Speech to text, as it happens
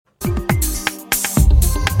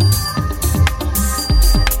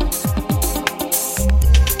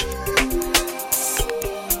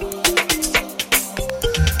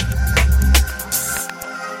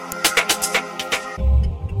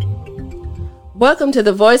Welcome to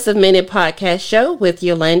the Voice of Many podcast show with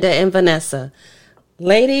Yolanda and Vanessa.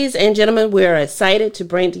 Ladies and gentlemen, we're excited to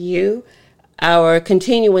bring to you our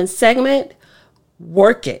continuing segment,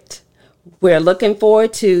 Work It. We're looking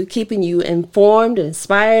forward to keeping you informed,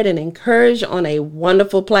 inspired, and encouraged on a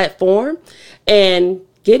wonderful platform. And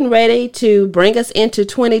getting ready to bring us into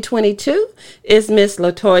 2022 is Miss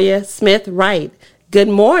Latoya Smith Wright. Good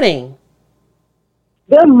morning.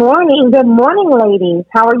 Good morning. Good morning, ladies.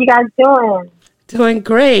 How are you guys doing? Doing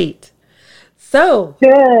great. So,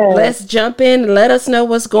 Good. Let's jump in and let us know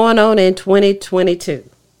what's going on in 2022.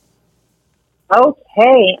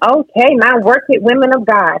 Okay. My Work It women of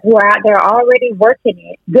God who are out there already working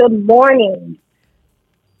it. Good morning.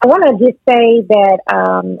 I want to just say that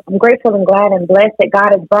I'm grateful and glad and blessed that God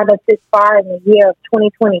has brought us this far in the year of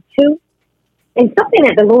 2022. And something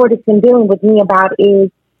that the Lord has been dealing with me about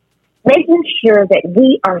is making sure that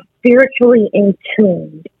we are spiritually in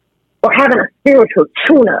tune or having a spiritual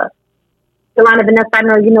tune-up. Yolanda, Vanessa, I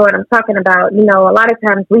know you know what I'm talking about. You know, a lot of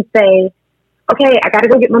times we say, okay, I got to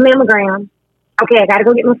go get my mammogram. Okay, I got to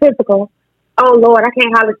go get my physical. Oh, Lord, I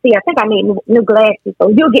can't hardly see. I think I need new glasses. So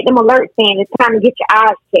you'll get them alerts saying it's time to get your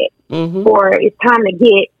eyes checked or it's time to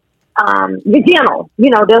get your dental. You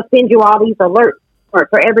know, they'll send you all these alerts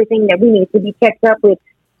for everything that we need to be checked up with.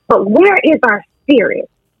 But where is our spirit?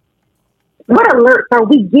 What alerts are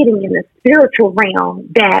we getting in the spiritual realm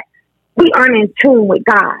that we aren't in tune with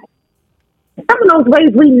God? Some of those ways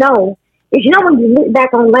we know is, you know, when you look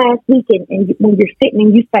back on last week and when you're sitting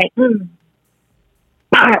and you say,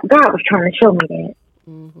 God was trying to show me that.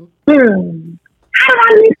 How did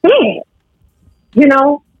I miss that? You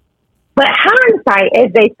know? But hindsight,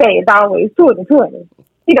 as they say, is always 20/20.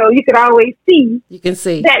 You know, you could always see. You can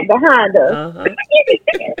see that behind us.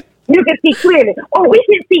 You can see clearly. Oh, we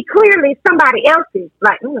can see clearly somebody else's.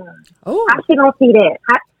 Like, how she don't see that?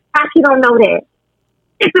 How she don't know that?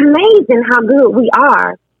 It's amazing how good we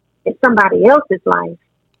are in somebody else's life.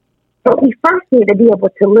 But we first need to be able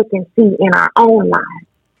to look and see in our own lives.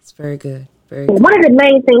 It's very good. Very good. One of the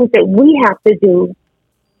main things that we have to do,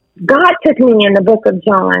 God took me in the book of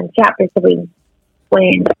John, chapter 3,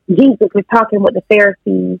 when Jesus was talking with the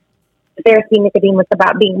Pharisee Nicodemus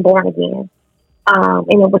about being born again. And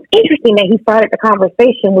it was interesting that he started the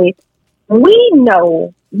conversation with, we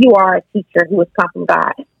know you are a teacher who has come from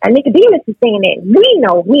God. And Nicodemus is saying that we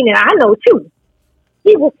know, meaning I know too.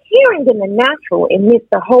 He was hearing in the natural and missed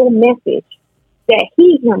the whole message that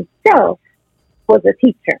he himself was a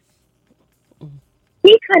teacher.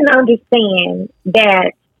 He couldn't understand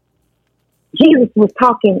that Jesus was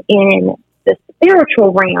talking in the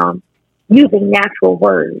spiritual realm using natural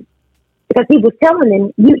words. Because he was telling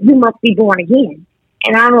them, you must be born again.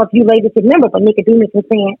 And I don't know if you ladies remember, but Nicodemus was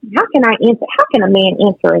saying, how can a man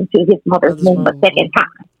enter into his mother's womb a second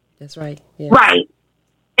time? That's right. Yeah. Right.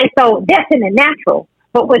 And so that's in the natural.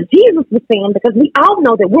 But what Jesus was saying, because we all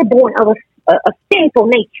know that we're born of a sinful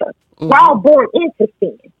nature. We're all born into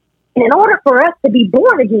sin. And in order for us to be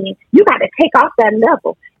born again, you got to take off that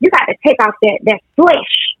level. You got to take off that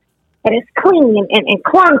flesh that is clean and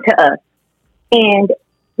clung to us. And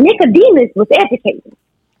Nicodemus was educated.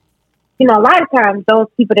 You know, a lot of times those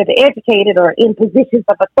people that are educated or in positions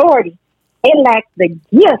of authority, they lack the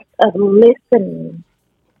gift of listening.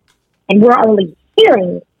 And we're only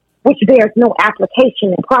hearing, which bears no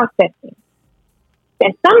application and processing.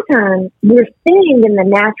 And sometimes we're seeing in the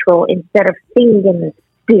natural instead of seeing in the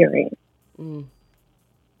spirit.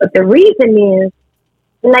 But the reason is,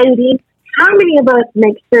 ladies, how many of us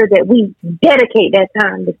make sure that we dedicate that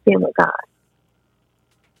time to spend with God?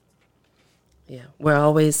 Yeah, we're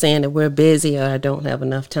always saying that we're busy or I don't have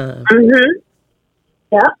enough time.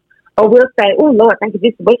 Yeah. Or we'll say, oh, Lord, thank you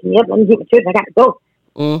just for waking me up. Let me get my children. I got to go.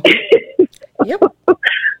 Yep.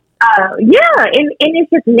 And it's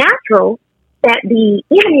just natural that the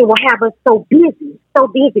enemy will have us so busy.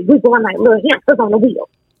 We're going like little hamsters on the wheel.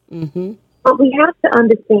 But we have to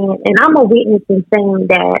understand, and I'm a witness in saying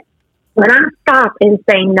that when I stop and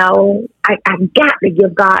say, no, I got to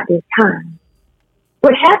give God this time.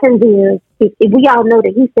 What happens is, if we all know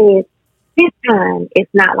that he says, his time is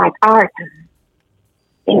not like our time.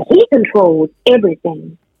 And he controls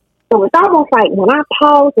everything. So it's almost like when I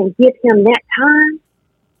pause and give him that time,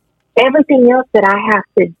 everything else that I have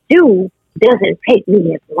to do doesn't take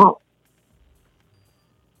me as long.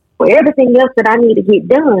 For everything else that I need to get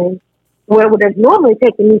done, where would have normally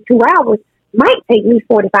taken me 2 hours, might take me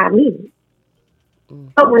 45 minutes.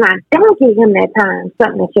 But when I don't give him that time,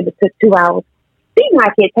 something that should have took 2 hours, seems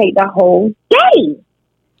like it take the whole day.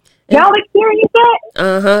 Y'all experience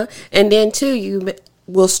that? And then too, you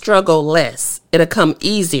will struggle less. It'll come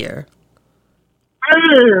easier.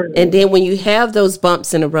 And then when you have those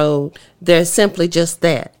bumps in the road, they're simply just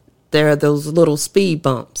that. There are those little speed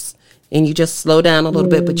bumps. And you just slow down a little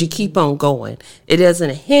bit, but you keep on going. It doesn't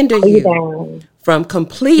hinder you from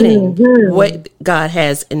completing what God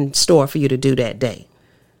has in store for you to do that day.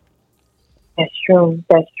 That's true.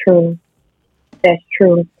 That's true. That's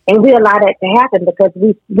true. And we allow that to happen because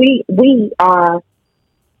we are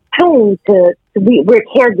tuned to we're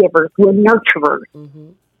caregivers, we're nurturers.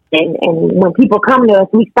 And when people come to us,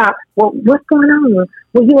 we stop. Well, what's going on?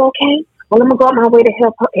 Well, you okay? Well, I'm gonna go out my way to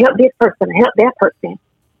help this person, help that person.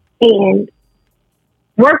 And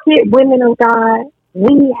work it, women of God.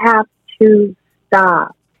 We have to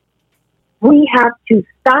stop. We have to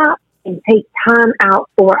stop and take time out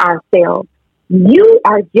for ourselves. You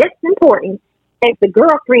are just important as the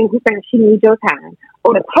girlfriend who thinks she needs your time,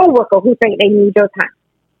 or the coworker who thinks they need your time.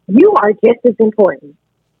 You are just as important.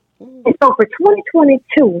 And so for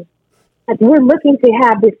 2022, as we're looking to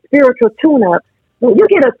have this spiritual tune-up, when you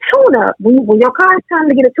get a tune-up, when your car is time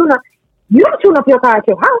to get a tune-up, you don't tune up your car at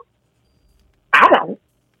your house. I don't.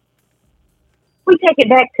 We take it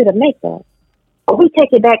back to the maker, or we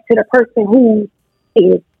take it back to the person who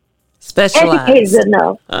is specialized, educated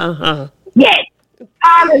enough. Yes.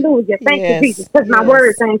 Hallelujah. Thank you, Jesus, because my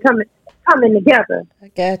words ain't coming together. I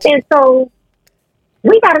got you. And so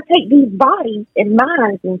we got to take these bodies and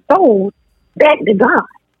minds and souls back to God.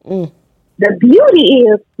 The beauty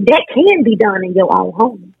is that can be done in your own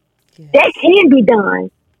home. That can be done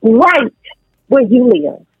right where you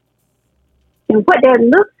live. And what that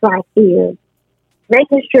looks like is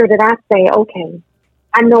making sure that I say, okay,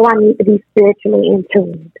 I know I need to be spiritually in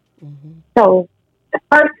tune. So the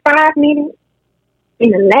first 5 minutes, in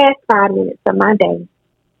the last 5 minutes of my day,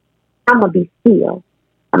 I'm going to be still.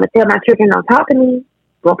 I'm going to tell my children don't talk to me. I'm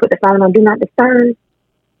going to put the phone on Do Not Disturb.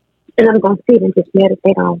 And I'm going to sit and just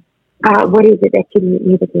meditate on, God, what is it that you need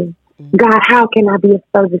me to do? God, how can I be of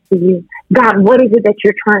service to you? God, what is it that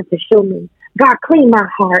you're trying to show me? God, clean my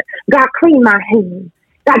heart. God, clean my hands.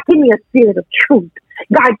 God, give me a spirit of truth.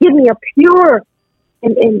 God, give me a pure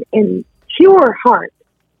and pure heart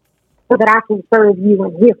so that I can serve you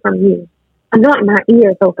and hear from you. Anoint my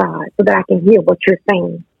ears, oh God, so that I can hear what you're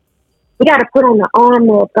saying. We got to put on the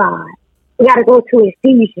armor of God. We got to go to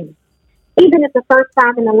Ephesians. Even if the first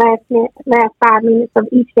time in the last 5 minutes of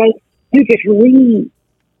each day, you just read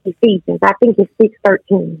Ephesians. I think it's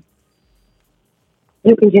 6:13.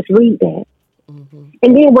 You can just read that.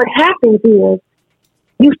 And then what happens is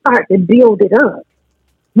you start to build it up.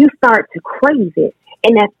 You start to crave it.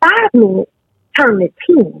 And that 5 minutes turn to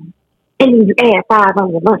 10. And then you add 5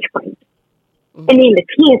 on your lunch break. And then the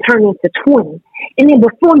 10 turn into 20. And then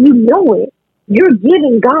before you know it, you're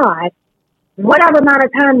giving God whatever amount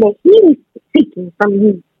of time that He's seeking from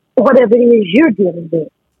you, or whatever it is you're dealing with,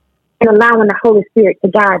 and allowing the Holy Spirit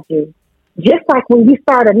to guide you. Just like when you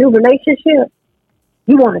start a new relationship,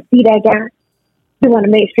 you want to see that guy. You want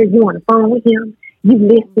to make sure you're on the phone with him. You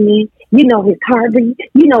listening. You know his heartbeat.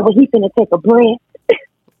 You know when he's going to take a breath.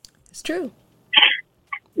 It's true.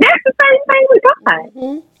 That's the same thing with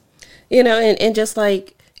God. You know, and just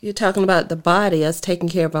like you're talking about the body, us taking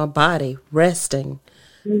care of our body, resting.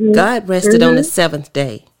 God rested on the 7th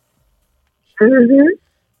day.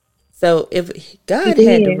 So if God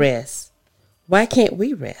had to rest, why can't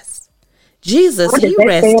we rest? Jesus, He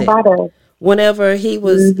rested. Whenever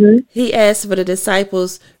he asked for the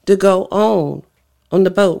disciples to go on the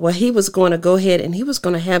boat, well, he was going to go ahead and he was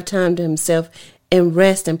going to have time to himself and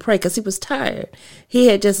rest and pray because he was tired. He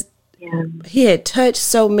had he had touched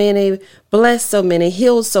so many, blessed so many,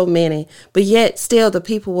 healed so many, but yet still the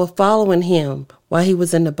people were following him while he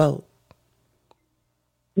was in the boat.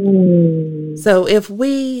 So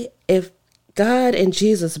if God and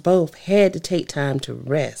Jesus both had to take time to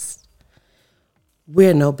rest,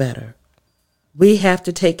 we're no better. We have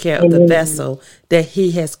to take care of the vessel that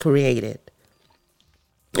He has created.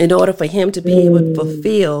 In order for Him to be able to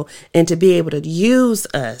fulfill and to be able to use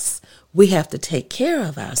us, we have to take care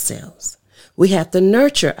of ourselves. We have to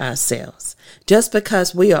nurture ourselves. Just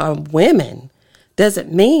because we are women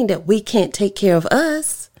doesn't mean that we can't take care of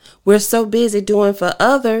us. We're so busy doing for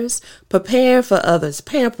others, preparing for others,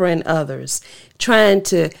 pampering others, trying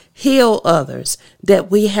to heal others, that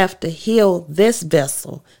we have to heal this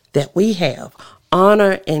vessel that we have,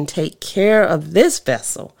 honor and take care of this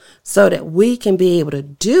vessel so that we can be able to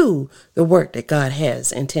do the work that God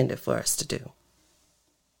has intended for us to do.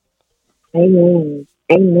 Amen.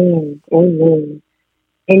 Amen. Amen.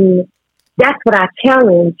 And that's what I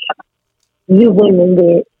challenge you women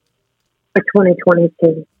with for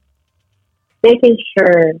 2022. Making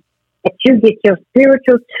sure that you get your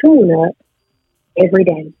spiritual tune-up every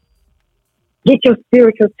day. Get your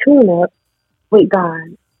spiritual tune up with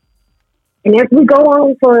God. And as we go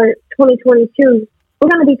on for 2022, we're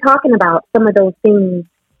going to be talking about some of those things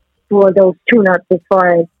for those tune-ups as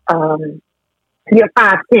far as your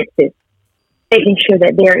five senses, making sure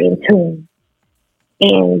that they're in tune.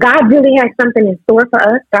 And God really has something in store for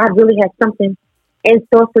us. God really has something in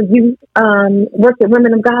store for you, working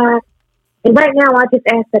women of God. And right now, I just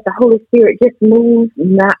ask that the Holy Spirit just move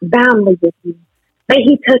not boundly with you. May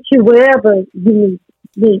He touch you wherever you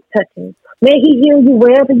need touching. May He heal you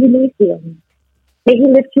wherever you need healing. May He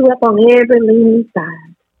lift you up on every leaning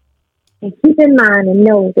side. And keep in mind and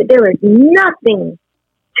know that there is nothing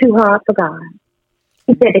too hard for God.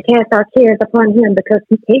 He said to cast our cares upon Him because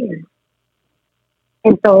He cares.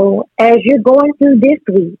 And so as you're going through this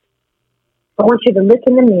week, I want you to look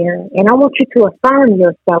in the mirror and I want you to affirm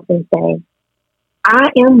yourself and say, I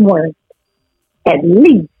am worth at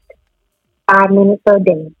least 5 minutes a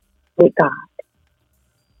day with God.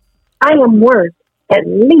 I am worth at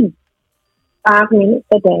least 5 minutes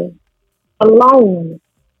a day alone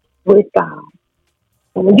with God.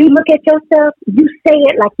 And when you look at yourself, you say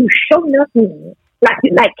it like you show nothing,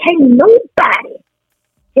 like can't nobody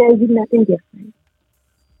tell you nothing different.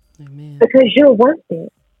 Amen. Because you're worth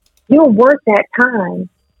it. You're worth that time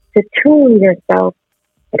to tune yourself.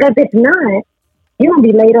 Because if not, you're going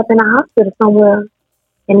to be laid up in a hospital somewhere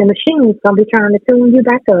and the machine's going to be trying to tune you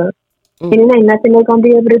back up. And it ain't nothing they're going to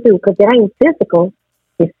be able to do because it ain't physical,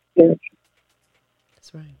 it's spiritual.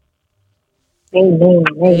 That's right. Amen.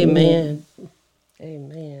 Amen.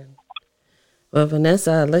 Amen. Well,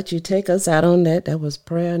 Vanessa, I'll let you take us out on that. That was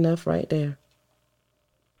prayer enough right there.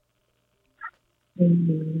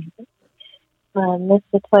 Amen. Miss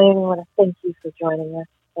Latoya, we want to thank you for joining us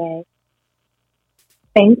today.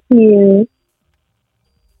 Thank you.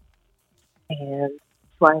 And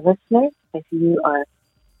to our listeners, if you are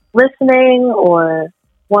listening or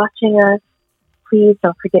watching us, please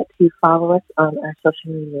don't forget to follow us on our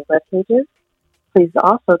social media web pages. Please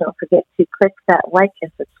also don't forget to click that like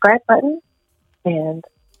and subscribe button. And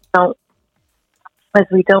as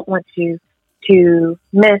we don't want you to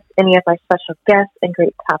miss any of our special guests and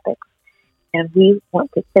great topics. And we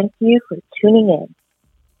want to thank you for tuning in.